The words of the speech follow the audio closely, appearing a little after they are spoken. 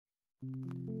What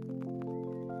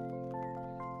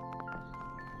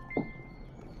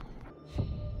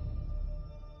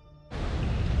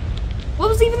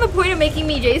was even the point of making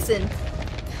me Jason?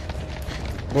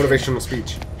 Motivational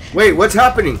speech. Wait, what's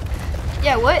happening?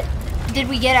 Yeah, what? Did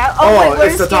we get out? Oh, wait,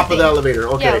 it's the top of the elevator.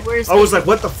 Okay. Yeah, we're escaping. I was like,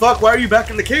 what the fuck? Why are you back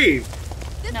in the cave?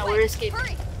 No, we're escaping.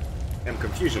 Hurry. I'm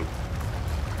confusion.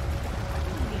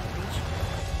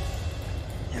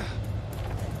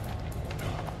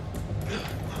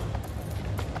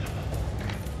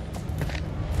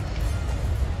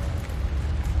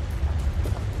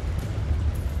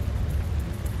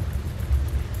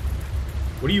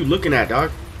 What are you looking at, dog?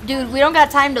 Dude, we don't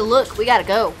got time to look. We gotta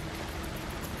go.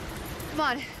 Come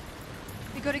on.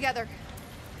 We go together.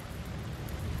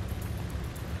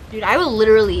 Dude, I will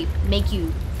literally make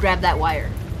you grab that wire.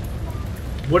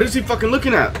 What is he fucking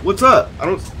looking at? What's up? I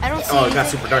don't see Oh, it got anything.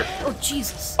 Super dark. Oh,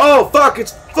 Jesus. Oh, fuck.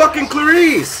 It's fucking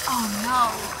Clarice.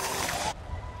 Oh,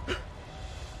 no.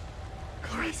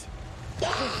 Clarice.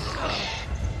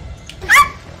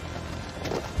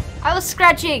 I was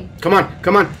scratching. Come on.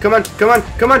 Come on. Come on. Come on.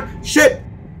 Come on. Shit.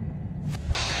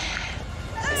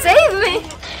 Save me.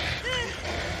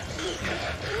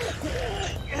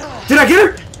 Did I get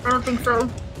her? I don't think so.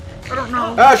 I don't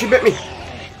know. Ah, she bit me.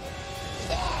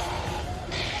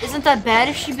 Isn't that bad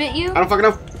if she bit you? I don't fucking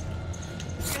know.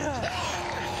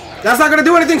 That's not gonna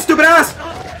do anything, stupid ass.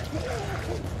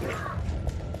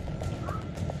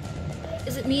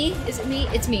 Is it me? Is it me?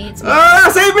 It's me. It's me.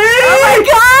 Ah, save me! Oh my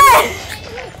god!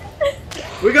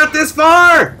 We got this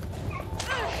far.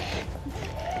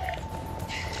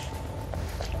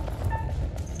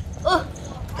 Ugh.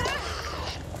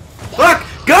 Fuck!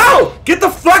 Go! Get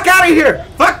the fuck out of here!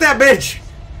 Fuck that bitch!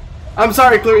 I'm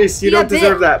sorry, Clarice. You don't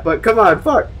deserve that, but come on,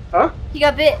 fuck. Huh? He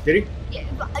got bit. Did he? Yeah,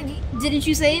 didn't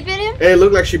you say it bit him? Hey, it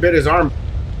looked like she bit his arm.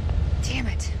 Damn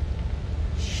it.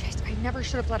 Shit, I never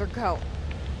should have let her go.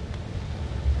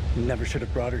 Never should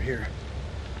have brought her here.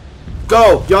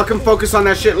 Go! Y'all can focus on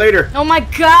that shit later. Oh my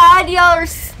god, y'all are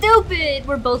stupid!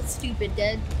 We're both stupid,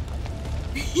 Dead.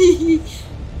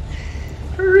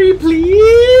 Hurry,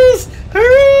 please!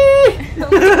 Hurry! Oh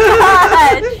my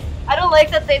god! I don't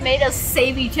like that they made us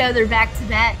save each other back to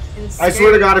back. It was I scary.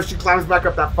 swear to God, if she climbs back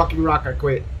up that fucking rock, I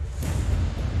quit.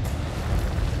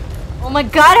 Oh my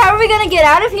god, how are we gonna get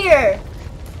out of here?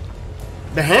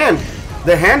 The hand!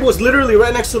 The hand was literally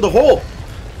right next to the hole.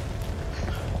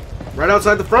 Right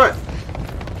outside the front.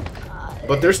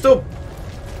 But there's still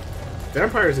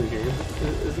vampires in here,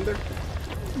 isn't there?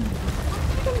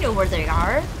 I don't know where they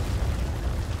are.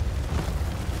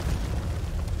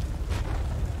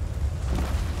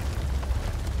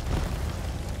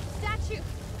 Statue!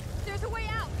 There's a way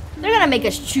out! They're gonna make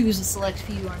us choose a select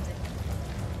few, aren't they?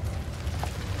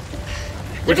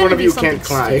 Which one of you can't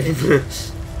climb?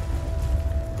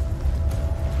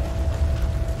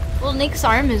 Well, Nick's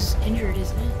arm is injured,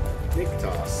 isn't it? Nick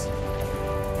toss.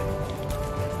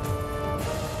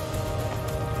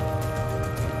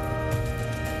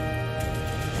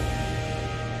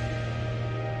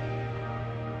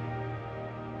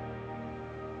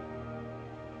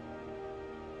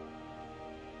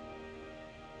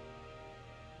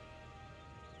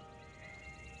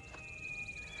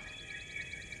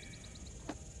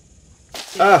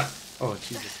 Ah! Oh,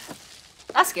 Jesus.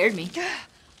 That scared me. Hey,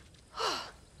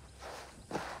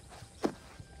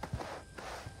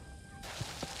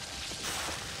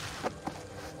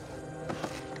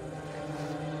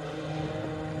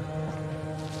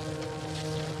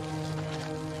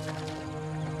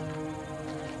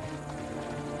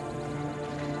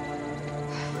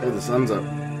 the sun's up.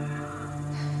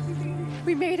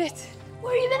 We made it!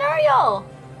 Where even are y'all?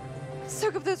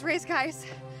 Soak up those rays, guys.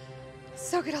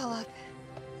 Soak it all up.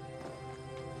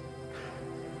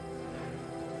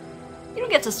 You don't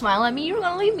get to smile at me. You were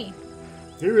gonna leave me.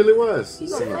 He really was.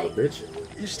 He's Son of a alright. bitch.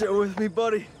 You still with me,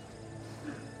 buddy?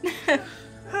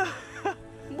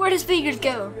 Where does fingers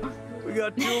go? We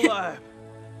got two alive.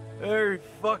 Very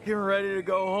fucking ready to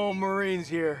go home, Marines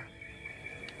here.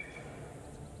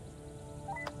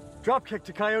 Dropkick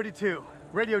to Coyote 2.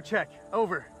 Radio check.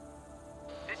 Over.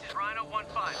 This is Rhino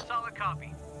 1-5. Solid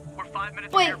copy. We're 5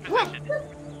 minutes Wait, from your position.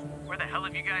 Where the hell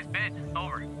have you guys been?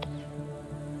 Over.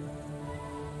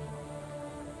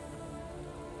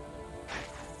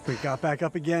 We got back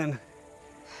up again.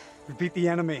 We beat the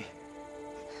enemy.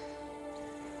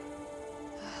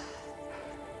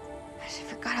 I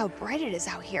forgot how bright it is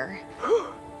out here.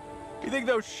 You think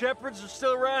those shepherds are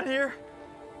still around here?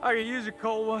 I could use a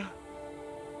cold one.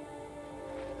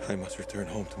 I must return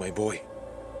home to my boy.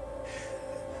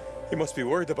 He must be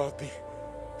worried about me.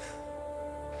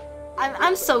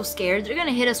 I'm so scared. They're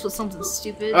gonna hit us with something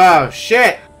stupid. Oh,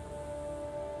 shit!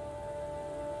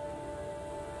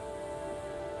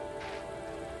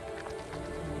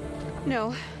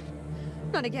 No.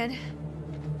 Not again.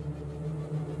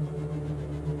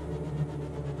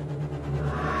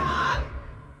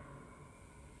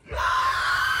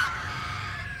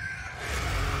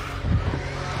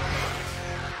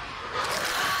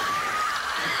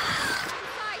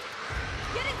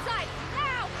 Get inside!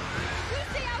 Now! We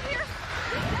stay out here!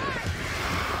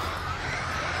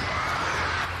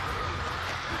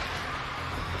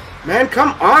 Man,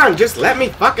 come on! Just let me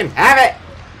fucking have it!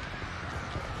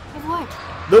 Of what?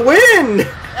 The wind!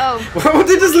 Oh. Why won't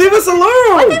they just leave us Why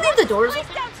alone? did they leave the doors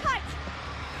open? Down tight!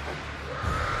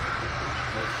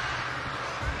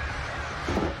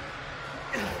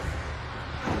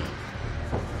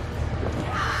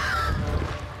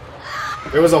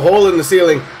 There was a hole in the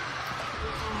ceiling.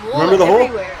 Remember the hole?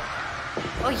 Everywhere.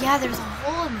 Oh yeah, there's a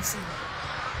hole in the ceiling.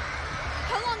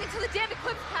 How long until the damn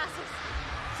eclipse passes?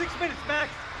 6 minutes,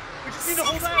 Max. We just need to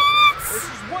hold out. This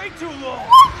is way too long.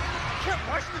 Can't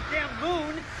rush the damn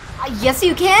moon. Yes,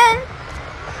 you can.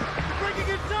 You're breaking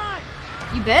in time.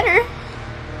 You better.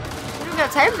 We don't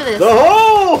got time for this. The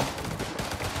hole!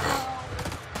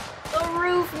 The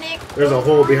roof, Nick. There's a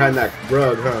hole behind that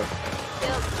rug, huh?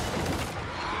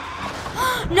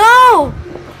 No!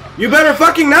 You better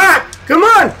fucking not! Come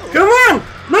on! Come on!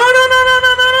 No, no, no, no,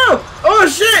 no, no, no! Oh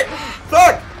shit!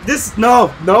 Fuck! This,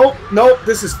 no, no, no,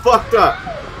 this is fucked up.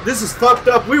 This is fucked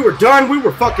up. We were done. We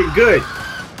were fucking good.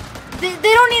 They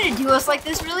don't need to do us like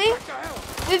this, really.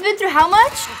 We've been through how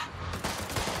much?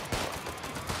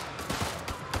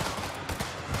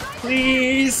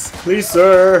 Please. Please,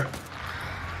 sir.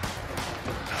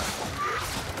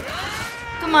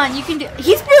 Come on, you can do.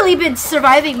 He's really been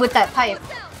surviving with that pipe.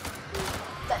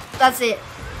 That's it.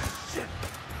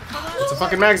 It's a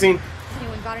fucking magazine.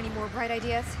 Anyone got any more bright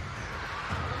ideas?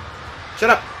 Shut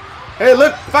up. Hey,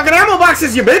 look. Fucking ammo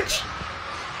boxes, you bitch.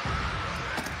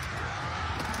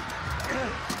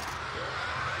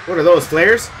 What are those,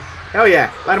 flares? Hell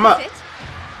yeah. Light them up. Is it?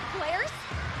 Flares?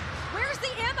 Where's the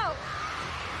ammo?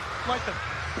 Light them.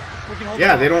 We can hold Yeah,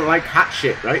 them they off. don't like hot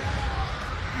shit, right?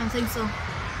 I don't think so.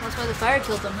 That's why the fire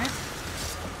killed them, right?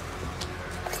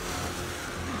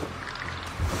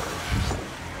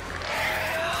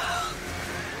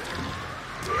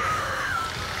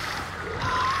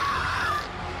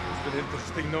 It's been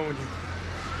interesting knowing you.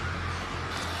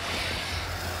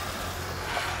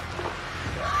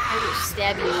 I will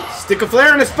stab you. Stick a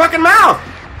flare in his fucking mouth.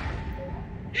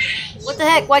 What the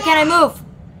heck? Why can't I move?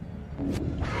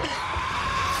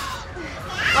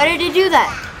 Why did he do that?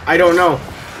 I don't know.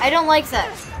 I don't like that.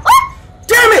 What?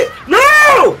 Damn it!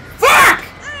 No! Fuck!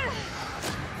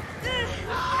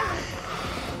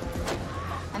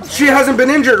 She hasn't been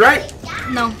injured, right?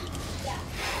 No.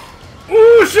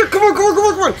 Oh shit! Come on, come on, come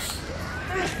on, come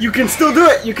on! You can still do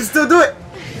it. You can still do it.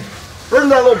 Burn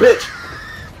that little bitch.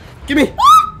 Give me.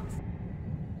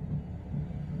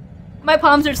 My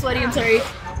palms are sweaty, I'm sorry.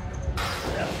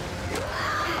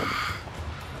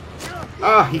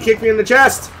 Ah, he kicked me in the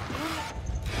chest.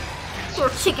 Poor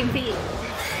chicken feet.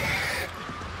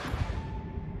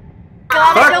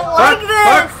 God, I don't like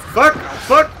this!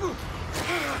 Fuck!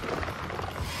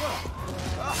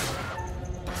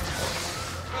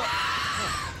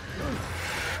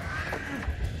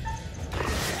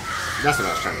 That's what I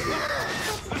was trying to do.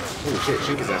 Holy shit,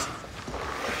 shake his ass.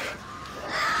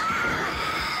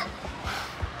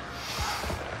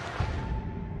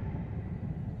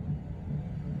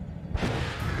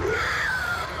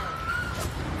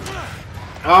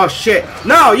 Oh shit.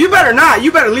 No, you better not.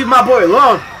 You better leave my boy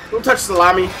alone. Don't touch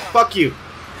Salami. Fuck you.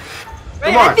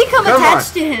 Right, Come on, I've become come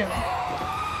attached to him.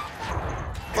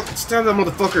 Fucking stab that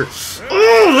motherfucker.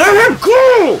 Oh, let him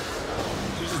go!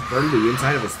 She just burned the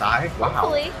inside of his thigh? Wow.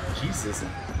 Hopefully. Jesus.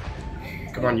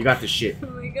 Come on, you got this shit. Oh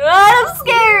my god, I'm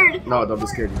scared! No, don't be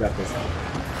scared. You got this.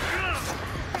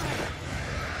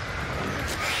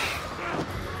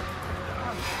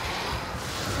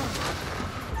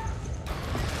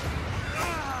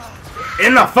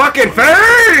 In the fucking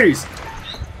face!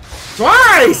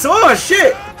 Twice! Oh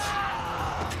shit!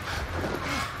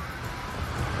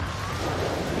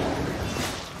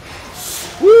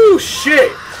 Woo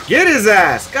shit! Get his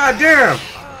ass! God damn!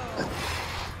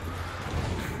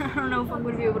 I don't know if I'm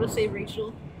gonna be able to save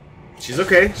Rachel. She's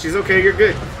okay. She's okay. You're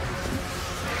good.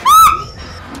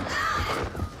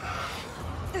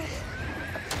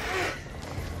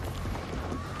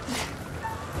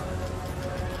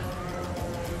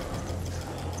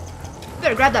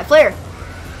 Better grab that flare.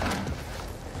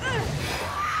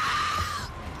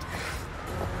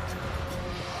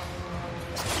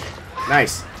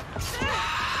 Nice.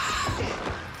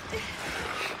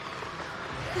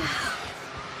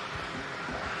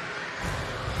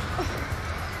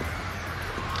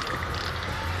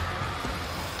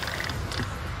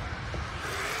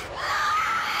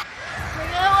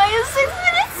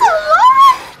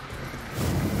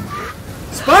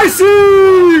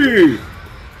 Spicy!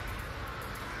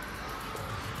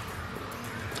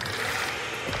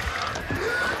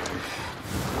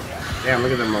 Damn,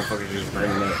 look at them motherfuckers just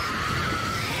burning up.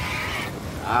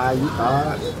 Ah, you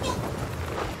thought?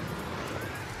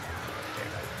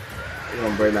 We're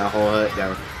gonna burn that whole hut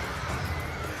down.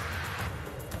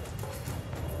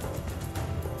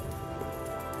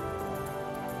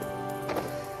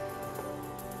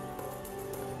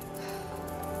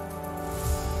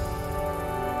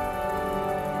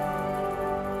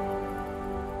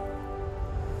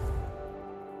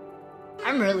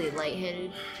 I'm really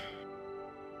lightheaded.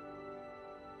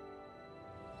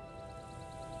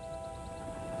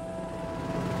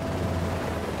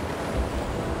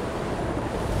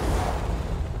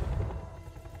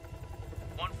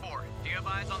 Do you have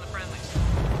eyes on the friendlies?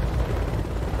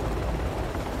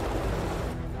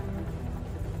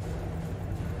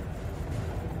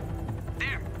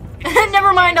 There.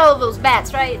 Never mind all of those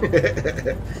bats, right?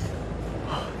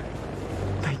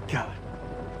 Thank God.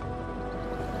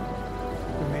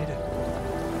 We made it.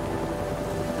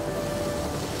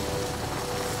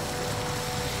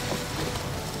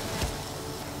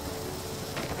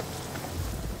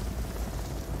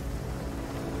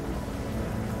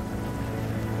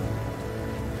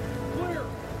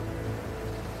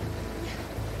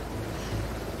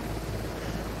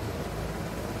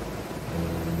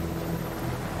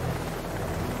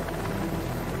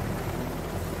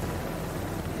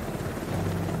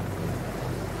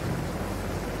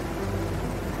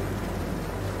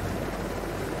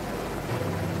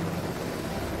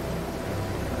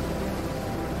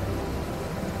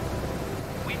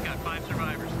 We've got 5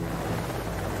 survivors.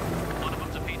 One of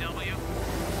them's a PW.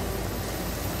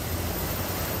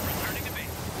 Returning to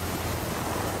base.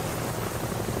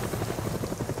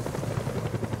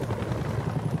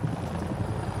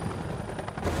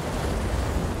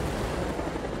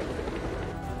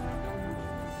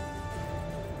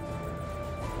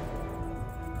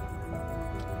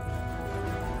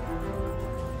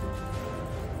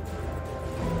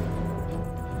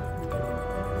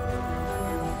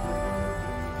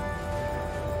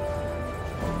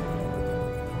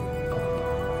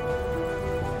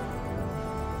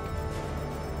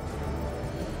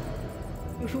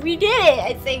 We did it,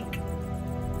 I think.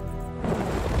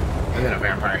 And then a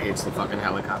vampire hits the fucking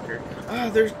helicopter. Ah,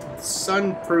 they're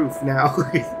sunproof now.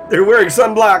 They're wearing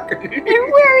sunblock.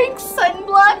 They're wearing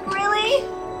sunblock, really?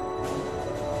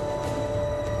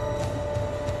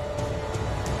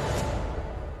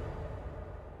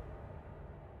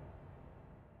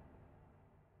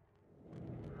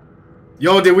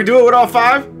 Yo, did we do it with all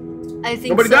 5? I think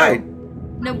Nobody so. died.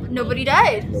 No, nobody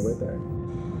died. Nobody died.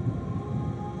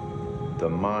 The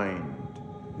mind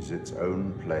is its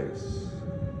own place,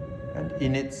 and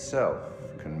in itself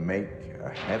can make a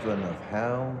heaven of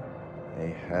hell a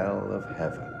hell of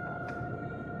heaven.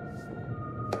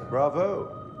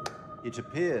 Bravo! It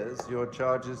appears your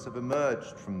charges have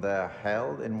emerged from their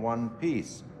hell in one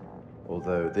piece,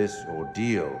 although this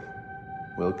ordeal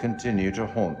will continue to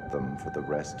haunt them for the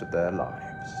rest of their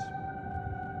lives.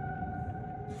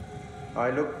 I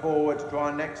look forward to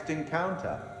our next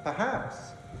encounter.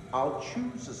 Perhaps I'll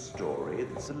choose a story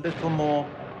that's a little more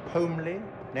homely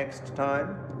next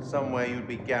time, somewhere you'll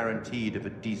be guaranteed of a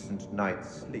decent night's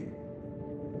sleep.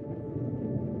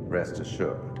 Rest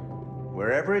assured,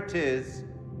 wherever it is,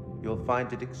 you'll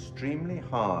find it extremely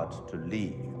hard to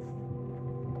leave.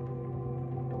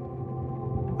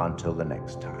 Until the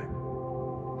next time.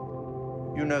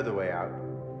 You know the way out.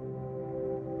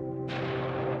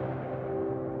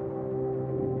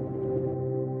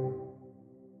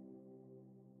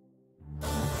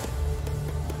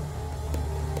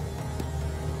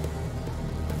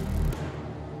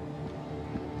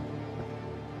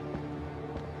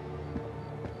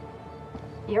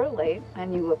 You're late,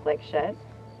 and you look like shit.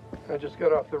 I just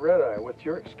got off the red-eye. What's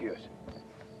your excuse?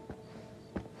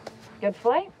 Good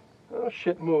flight? Oh,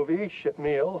 shit movie, shit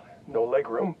meal, no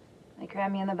legroom. They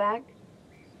cram you in the back?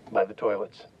 By the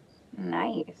toilets.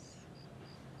 Nice.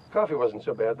 Coffee wasn't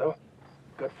so bad, though.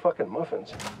 Good fucking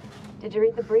muffins. Did you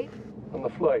read the brief? On the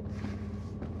flight.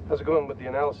 How's it going with the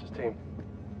analysis team?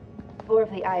 4 of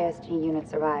the ISG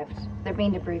units survived. They're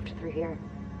being debriefed through here.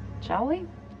 Shall we?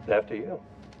 After you.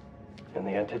 And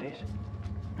the entities?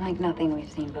 Like nothing we've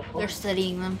seen before. They're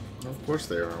studying them. Of course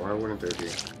they are. Why wouldn't there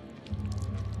be?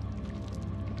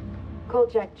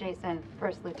 Kolchak Jason,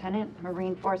 First Lieutenant,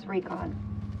 Marine Force Recon.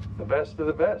 The best of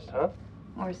the best, huh?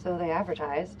 Or so they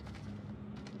advertised.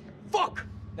 Fuck!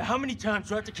 Now how many times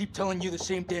do I have to keep telling you the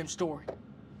same damn story?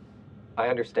 I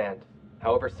understand.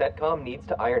 However, CENTCOM needs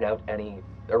to iron out any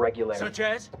irregularities. Such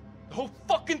as? The whole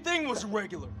fucking thing was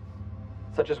irregular.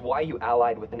 Such as why you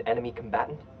allied with an enemy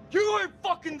combatant? You weren't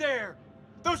fucking there!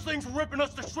 Those things were ripping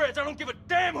us to shreds. I don't give a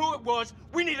damn who it was.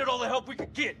 We needed all the help we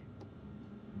could get.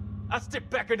 I stepped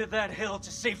back into that hell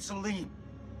to save Salim.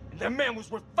 And that man was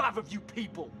worth 5 of you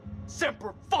people.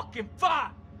 Semper fucking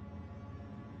Fi!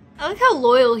 I like how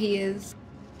loyal he is.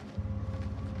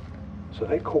 So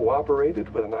they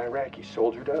cooperated with an Iraqi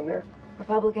soldier down there?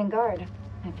 Republican Guard,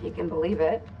 if you can believe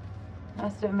it.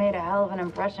 Must have made a hell of an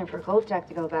impression for Kolchak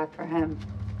to go back for him.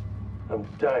 I'm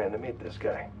dying to meet this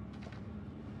guy.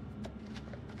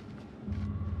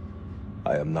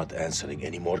 I am not answering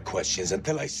any more questions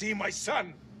until I see my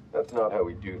son. That's not how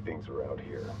we do things around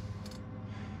here.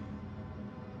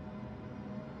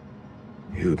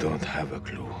 You don't have a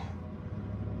clue.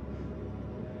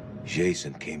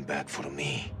 Jason came back for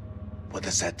me. What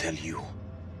does that tell you?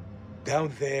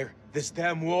 Down there, this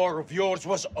damn war of yours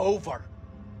was over.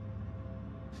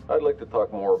 I'd like to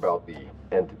talk more about the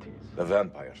entities. The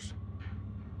vampires.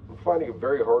 I'm finding it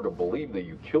very hard to believe that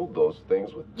you killed those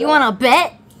things with... You wanna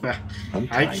bet?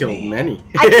 I killed many.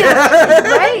 I killed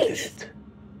right.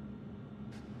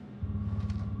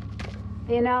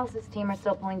 The analysis team are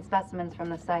still pulling specimens from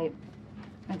the site.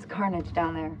 It's carnage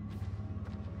down there.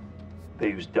 They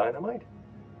used dynamite?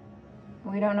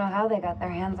 We don't know how they got their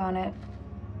hands on it.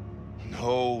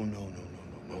 No,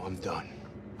 I'm done.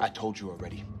 I told you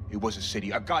already. It was a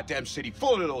city, a goddamn city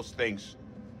full of those things.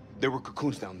 There were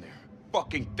cocoons down there.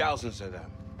 Fucking thousands of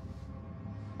them.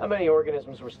 How many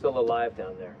organisms were still alive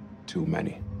down there? Too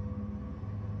many.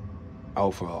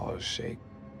 Oh, for Allah's sake.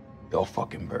 They're all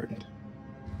fucking burned.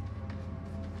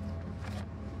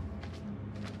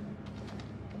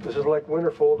 This is like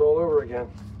Winterfold all over again.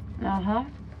 Uh-huh.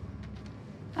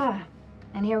 Ah,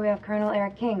 and here we have Colonel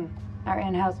Eric King, our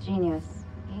in-house genius.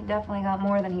 He definitely got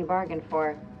more than he bargained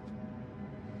for.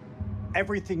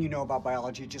 Everything you know about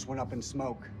biology just went up in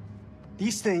smoke.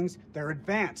 These things, they're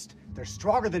advanced. They're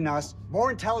stronger than us,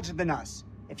 more intelligent than us.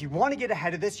 If you want to get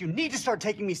ahead of this, you need to start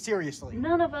taking me seriously.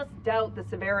 None of us doubt the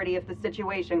severity of the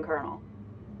situation, Colonel.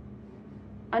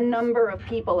 A number of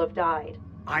people have died.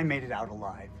 I made it out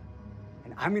alive.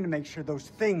 And I'm gonna make sure those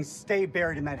things stay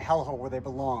buried in that hellhole where they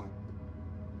belong.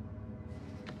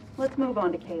 Let's move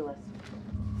on to Kalis.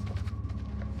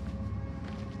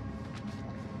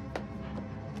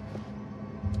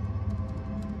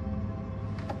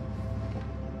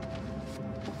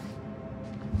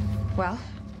 Well,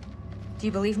 do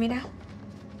you believe me now?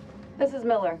 This is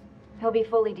Miller. He'll be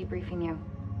fully debriefing you.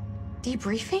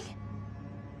 Debriefing?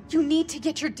 You need to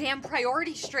get your damn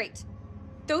priorities straight.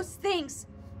 Those things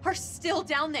are still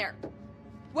down there.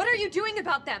 What are you doing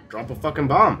about them? Drop a fucking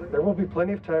bomb. There will be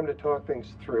plenty of time to talk things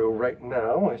through. Right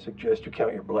now, I suggest you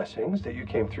count your blessings that you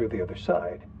came through the other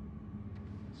side.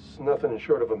 It's nothing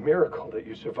short of a miracle that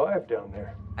you survived down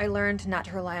there. I learned not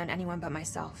to rely on anyone but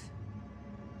myself.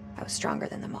 I was stronger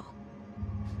than them all.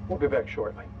 We'll be back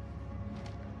shortly.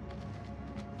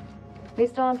 We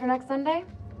still on for next Sunday?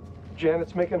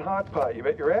 Janet's making hot pot. You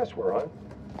bet your ass we're on.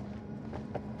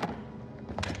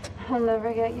 I'll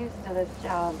never get used to this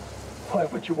job. Why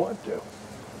would you want to?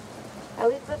 At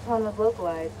least this one was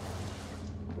localized.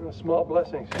 Small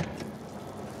blessings.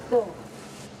 So,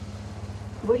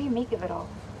 what do you make of it all?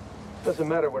 Doesn't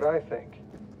matter what I think.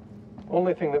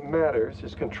 Only thing that matters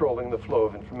is controlling the flow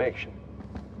of information.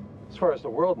 As far as the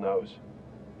world knows,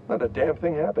 not a damn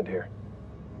thing happened here.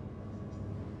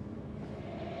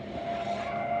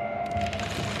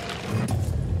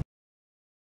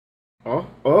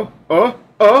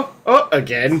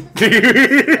 Again.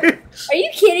 Are you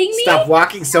kidding me? Stop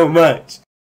walking so much.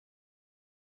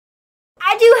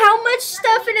 I do how much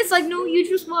stuff and it's like, no, you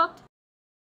just walked.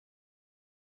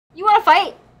 You wanna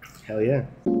fight? Hell yeah.